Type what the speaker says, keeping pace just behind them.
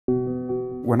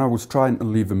When I was trying to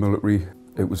leave the military,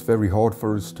 it was very hard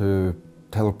for us to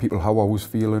tell people how I was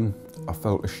feeling. I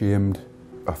felt ashamed.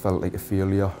 I felt like a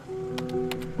failure.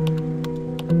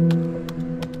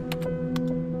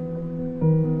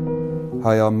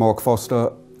 Hi, I'm Mark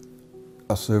Foster.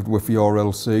 I served with the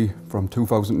RLC from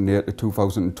 2008 to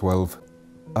 2012.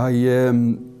 I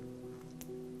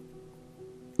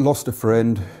lost a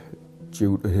friend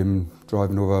due to him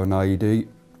driving over an IED.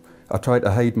 I tried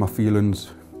to hide my feelings,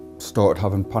 started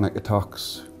having panic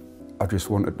attacks. I just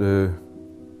wanted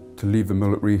to leave the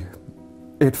military.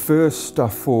 At first I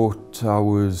thought I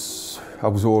was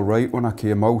all right when I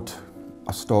came out.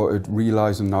 I started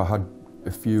realising I had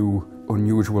a few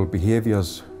unusual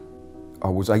behaviours. I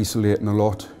was isolating a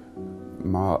lot.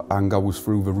 My anger was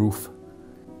through the roof.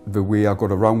 The way I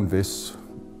got around this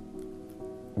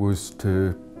was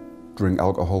to drink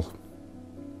alcohol.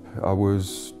 I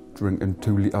was drinking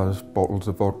 2 litre bottles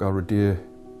of vodka a day,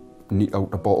 neat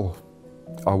out the bottle.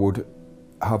 I would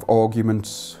have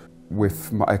arguments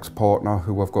with my ex-partner,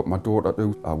 who I've got my daughter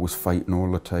to. I was fighting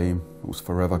all the time. I was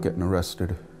forever getting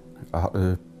arrested. I had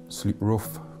to sleep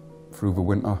rough through the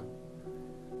winter.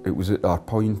 It was at that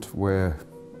point where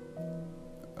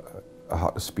I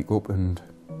had to speak up and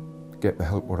get the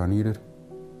help what I needed.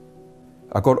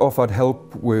 I got offered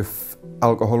help with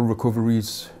alcohol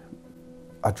recoveries.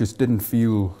 I just didn't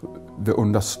feel they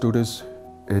understood us.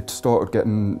 It started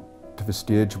getting to the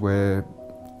stage where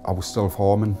I was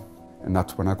self-harming, and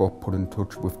that's when I got put in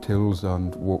touch with TILS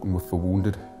and Walking with the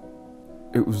Wounded.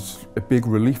 It was a big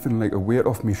relief and like a weight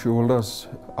off my shoulders.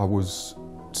 I was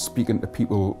speaking to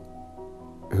people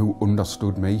who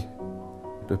understood me.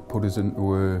 They put us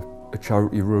into a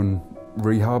charity-run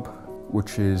rehab,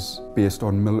 which is based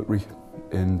on military,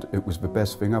 and it was the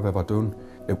best thing I've ever done.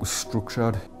 It was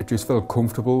structured. It just felt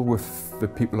comfortable with the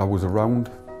people I was around,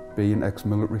 being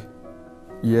ex-military.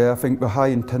 Yeah, I think the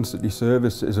high-intensity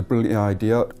service is a brilliant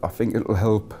idea. I think it'll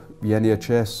help the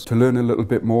NHS to learn a little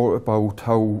bit more about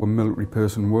how a military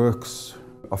person works.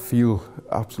 I feel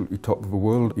absolutely top of the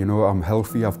world. You know, I'm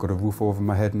healthy, I've got a roof over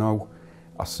my head now.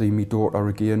 I see my daughter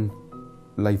again.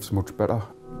 Life's much better.